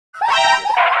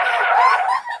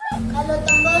Kalau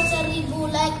tembus 1000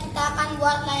 like, kita akan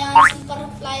buat layangan super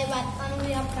flybat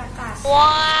Ria Prakash.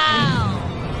 Wow.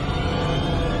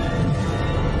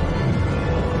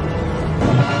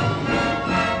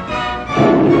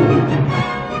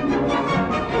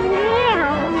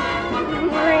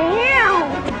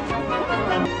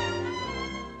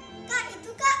 Kak, itu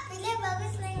Kak, pilih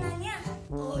bagus layangannya.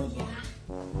 Oh ya.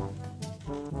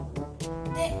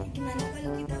 Dek, gimana kalau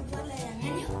kita buat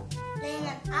layangan yuk?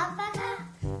 Layangan apa Kak?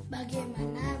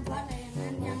 Bagaimana buat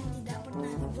layangan yang tidak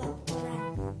pernah dibuat orang?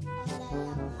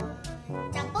 Layangan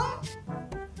capung?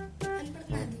 Kan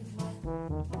pernah dibuat.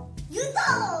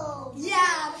 YouTube! Ya,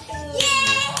 betul.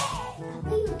 Yeay!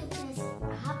 Tapi YouTube-nya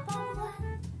apa buat?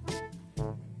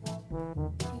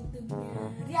 YouTube-nya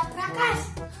Ria Prakash.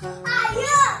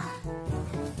 Ayo!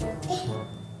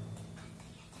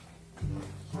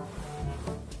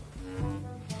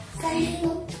 Saya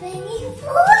pengen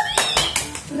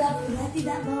pura-pura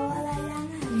tidak bawa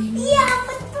layangan. Iya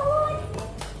betul.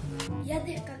 Ya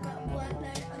deh kakak buat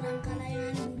rangka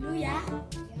layangan dulu ya.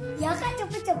 Ya kak,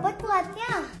 cepet-cepet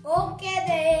buatnya. Oke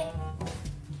deh.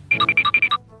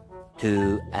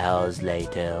 2 hours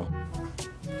later.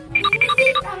 Ini sih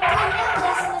rangkanya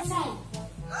udah selesai.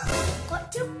 Kok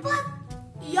cepet?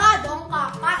 Iya dong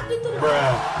kakak, gitu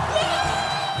loh.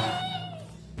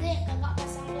 Dek, kakak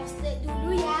pasang plastik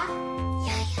dulu ya.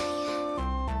 Ya.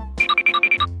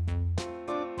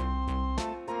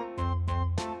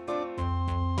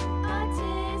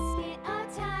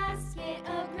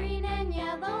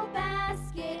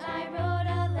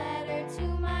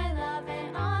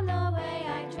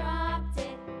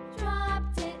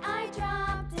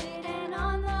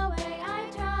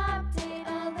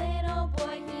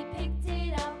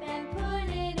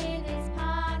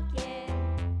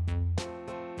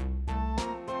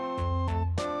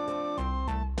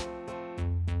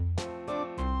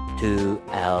 Two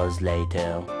hours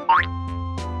later. Wow.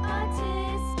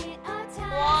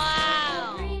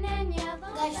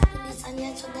 Guys,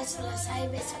 tulisannya sudah selesai.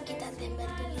 Besok kita tempel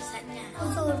tulisannya.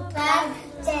 Subscribe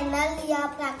channel Ria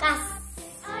Prakash.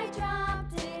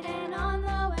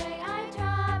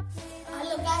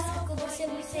 Halo guys, aku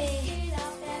bersih-bersih.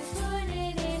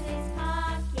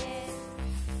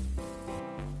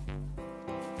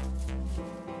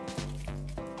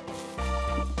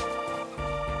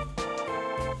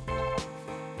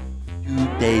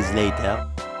 Days later.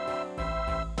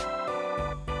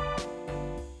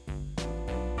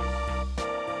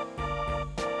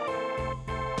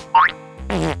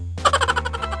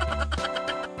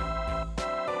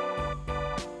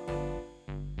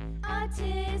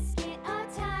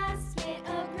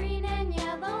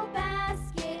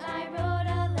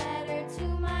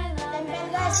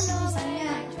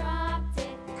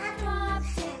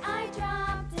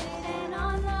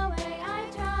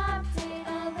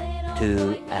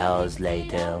 Two hours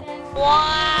later.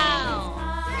 Wow.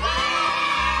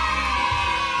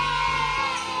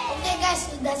 Oke guys,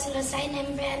 sudah selesai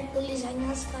nempel tulisannya.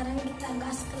 Sekarang kita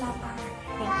gas ke lapangan.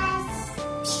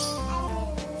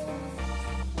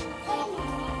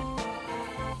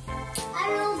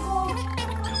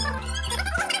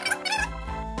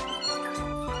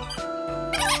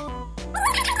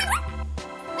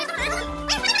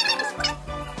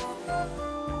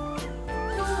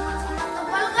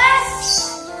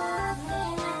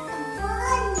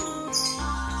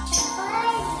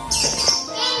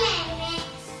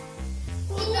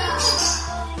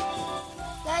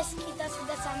 Kita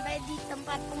sudah sampai di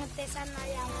tempat pengetesan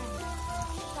layangan.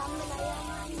 Kita ambil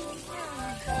layangannya.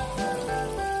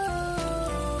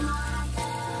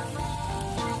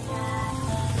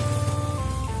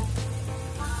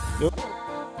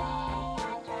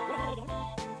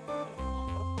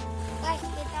 Guys,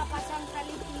 kita pasang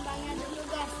tali timbangnya dulu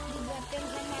guys. Dibuatkan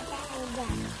sama Pak Olga.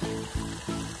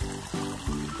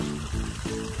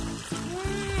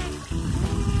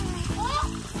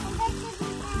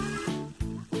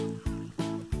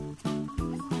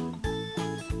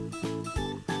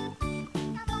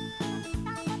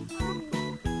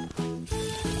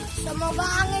 Semoga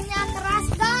anginnya keras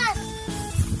guys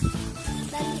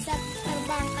dan bisa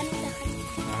terbang kan udah kan.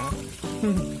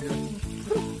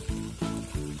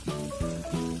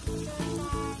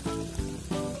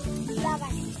 Gila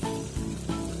guys.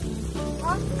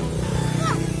 Oh.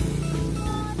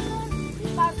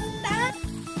 Mantap.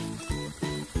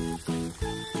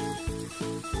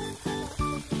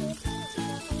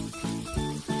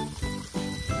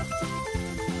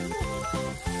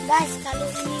 Guys, kalau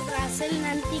ini berhasil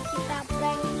nanti kita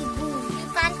prank ibu di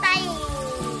pantai.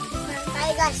 Di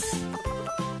pantai guys.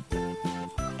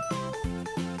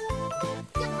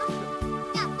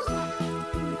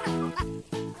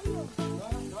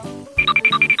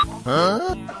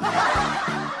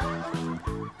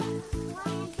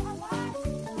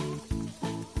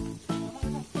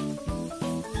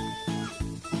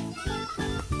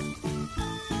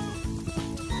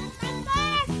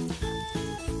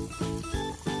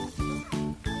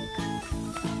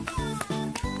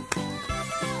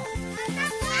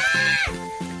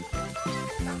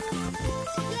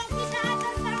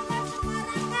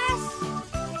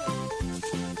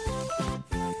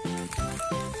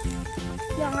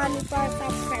 Jangan lupa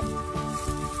subscribe.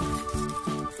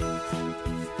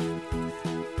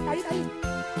 Tali.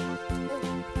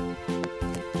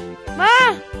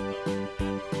 Ma!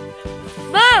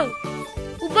 Bau!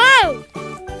 Ubau!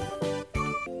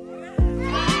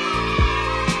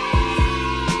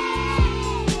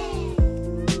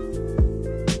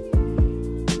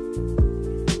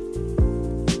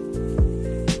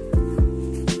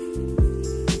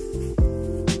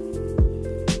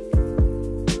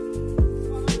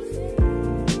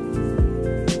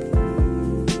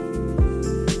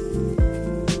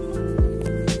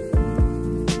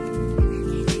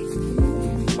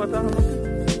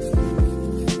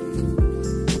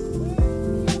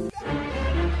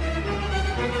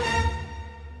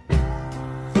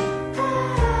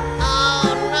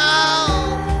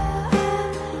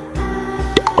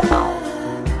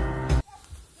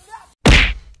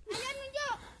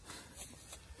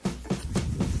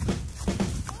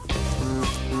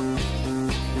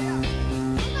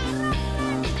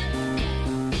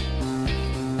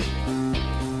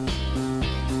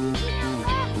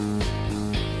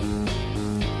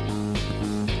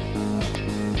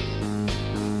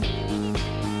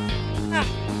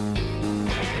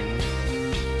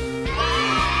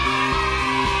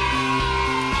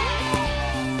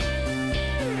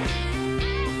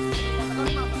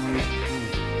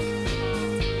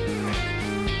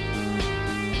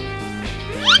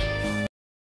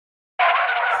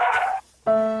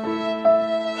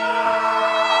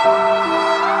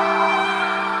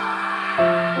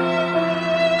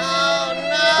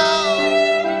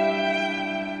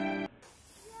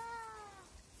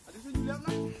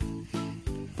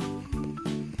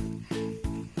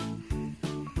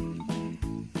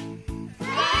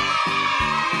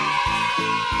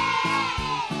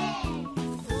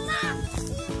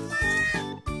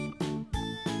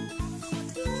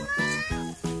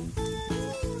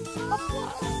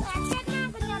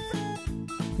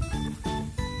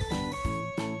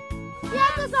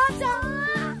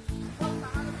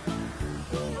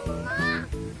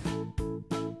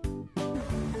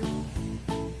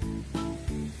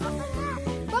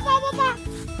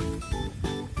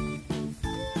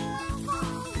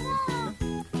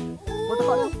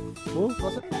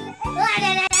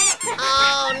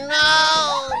 Oh no!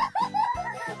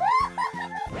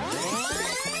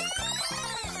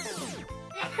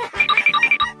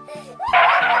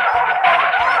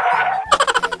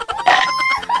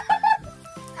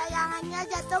 Layangannya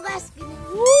jatuh guys gini.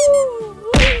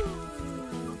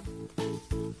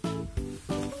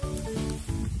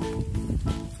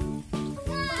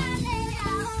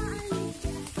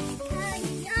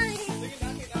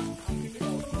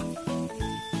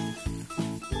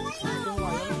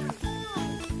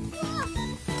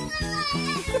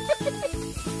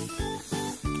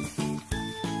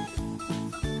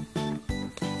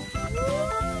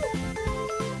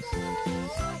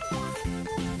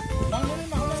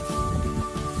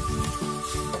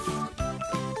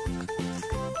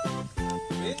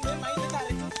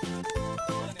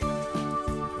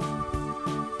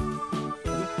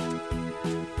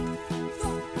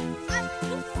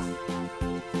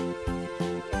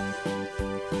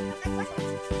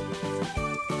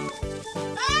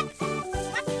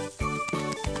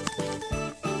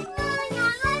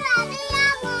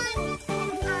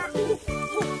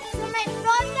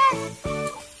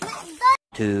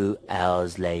 Two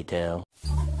hours later.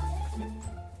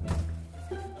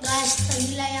 Guys,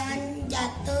 tadi layangan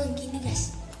jatuh gini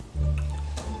guys.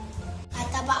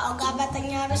 Kata Pak Oga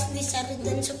batangnya harus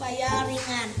diserutin supaya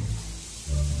ringan.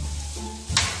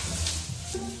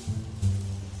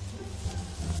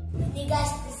 Ini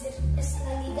guys, diservis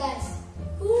lagi guys.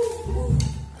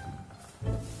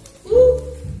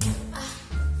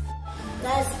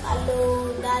 Guys,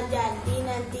 kalau udah jadi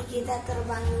nanti kita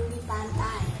terbangin di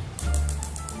pantai.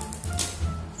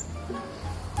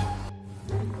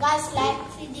 Guys, like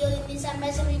video ini sampai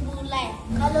 1000 like.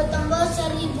 Kalau tombol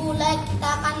 1000 like, kita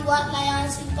akan buat layangan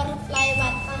super fly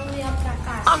Bermain Ria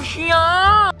Prakash. Arya!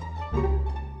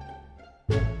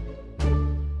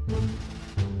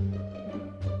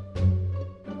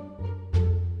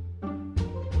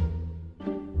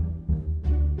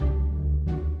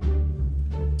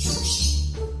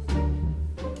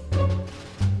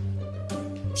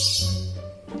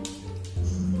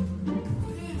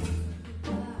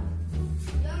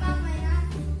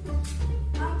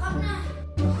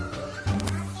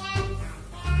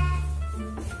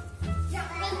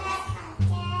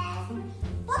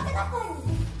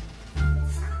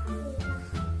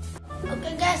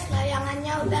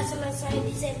 mulai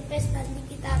desain pes, nanti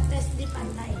kita tes di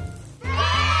pantai.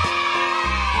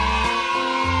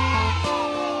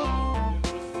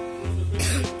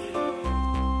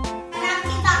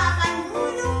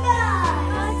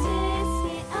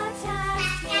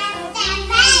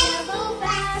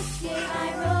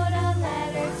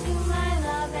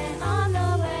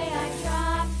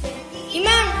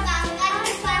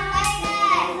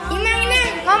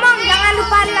 Ngomong, jangan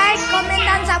lupa like, komen,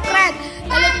 dan subscribe.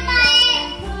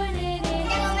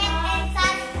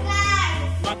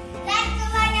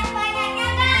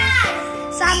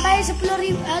 Sampai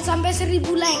 10.000 sampai 1.000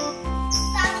 like.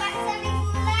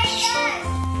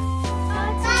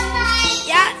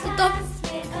 Ya, tutup.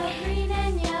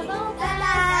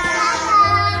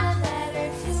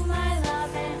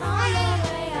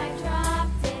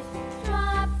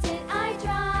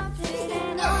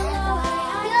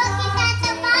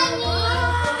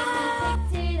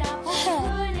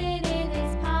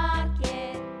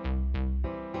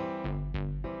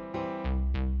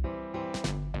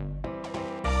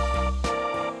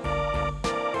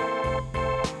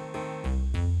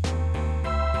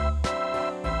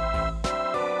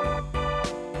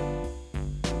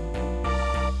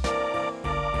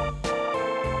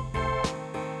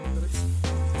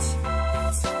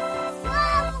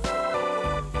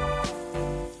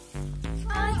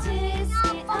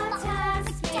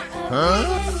 Huh?